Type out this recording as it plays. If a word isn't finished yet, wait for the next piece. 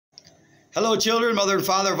Hello, children, mother and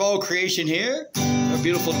father of all creation here. Our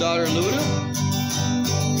beautiful daughter, Luna.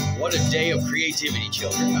 What a day of creativity,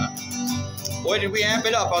 children, huh? Boy, did we amp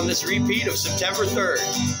it up on this repeat of September 3rd.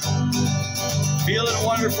 Feeling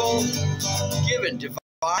wonderful, given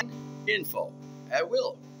divine info at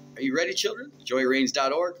will. Are you ready, children?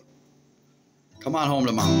 joyreigns.org. Come on home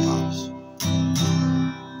to Mom and Pops.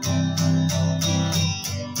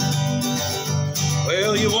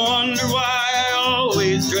 Well, you wonder why I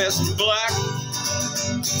always dress in black,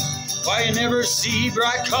 why you never see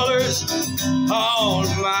bright colors on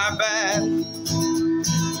my back,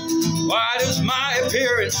 why does my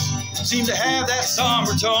appearance seem to have that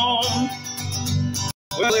somber tone?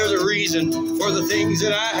 Well, there's a reason for the things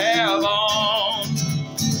that I have on.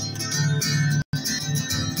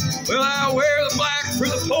 Well, I wear the black for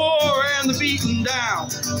the poor and the beaten down,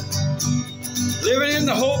 living in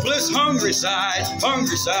the hopeless, hungry side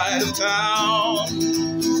of town.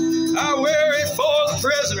 I wear it for the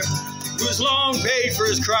prisoner who's long paid for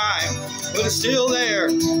his crime, but is still there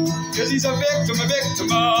because he's a victim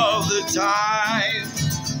of the time.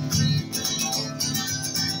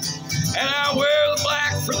 And I wear the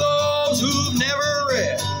black for those who've never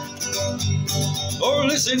read or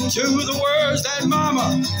listened to the words that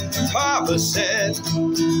Mama and Papa said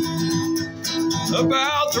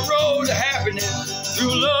about the road to happiness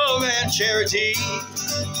through love and charity.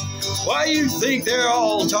 Why you think they're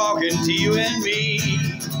all talking to you and me?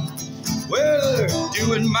 Well, they're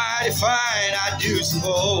doing mighty fine, I do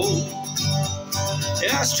suppose, in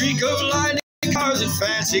our streak of lightning cars and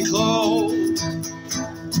fancy clothes.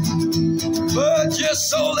 But just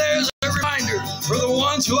so there's a reminder for the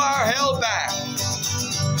ones who are held back,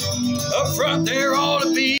 up front there ought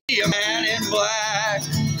to be a man in black.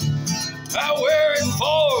 I wear it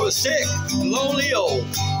for the sick and lonely old,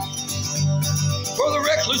 for the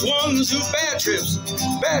reckless ones who bad trips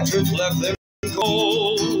left them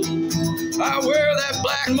cold. I wear that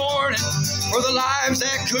black mourning for the lives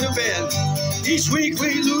that could have been. Each week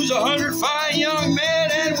we lose 100 fine young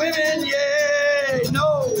men and women. Yeah,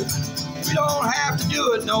 no, we don't have to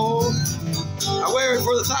do it, no. I wear it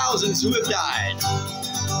for the thousands who have died,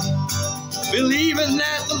 believing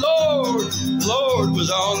that the Lord was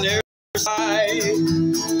on their side.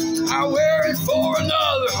 I wear it for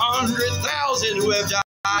another 100,000 who have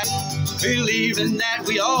died, believing that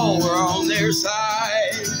we all were on their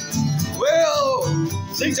side. Well,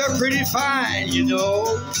 things are pretty fine, you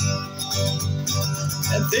know,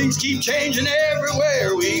 and things keep changing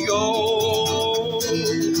everywhere we go.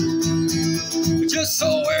 But just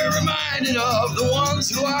so we're reminded of the ones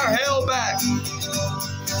who are held back,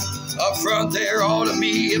 up front there ought to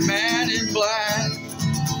be a man in black.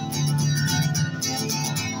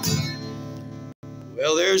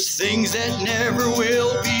 Well, there's things that never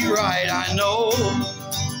will be right, I know.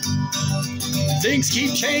 Things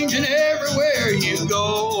keep changing everywhere you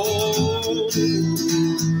go.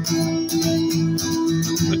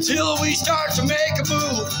 Until we start to make a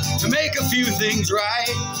move, to make a few things right,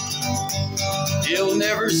 you'll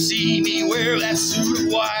never see me wear that suit of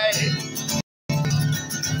white.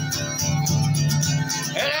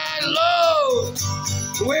 And I love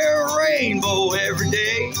to wear a rainbow every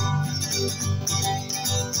day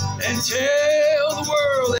and tell the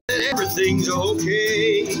world that everything's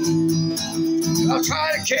okay. I'll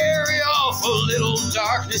try to carry off a little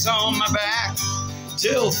darkness on my back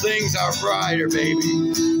till things are brighter, baby.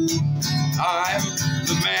 I'm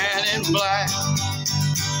the man in black.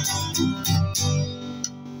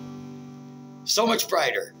 So much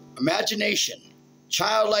brighter. Imagination.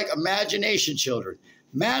 Childlike imagination, children.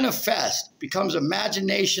 Manifest becomes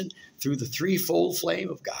imagination through the threefold flame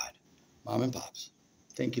of God. Mom and Pops.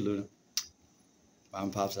 Thank you, Luna. Mom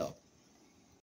and Pops out.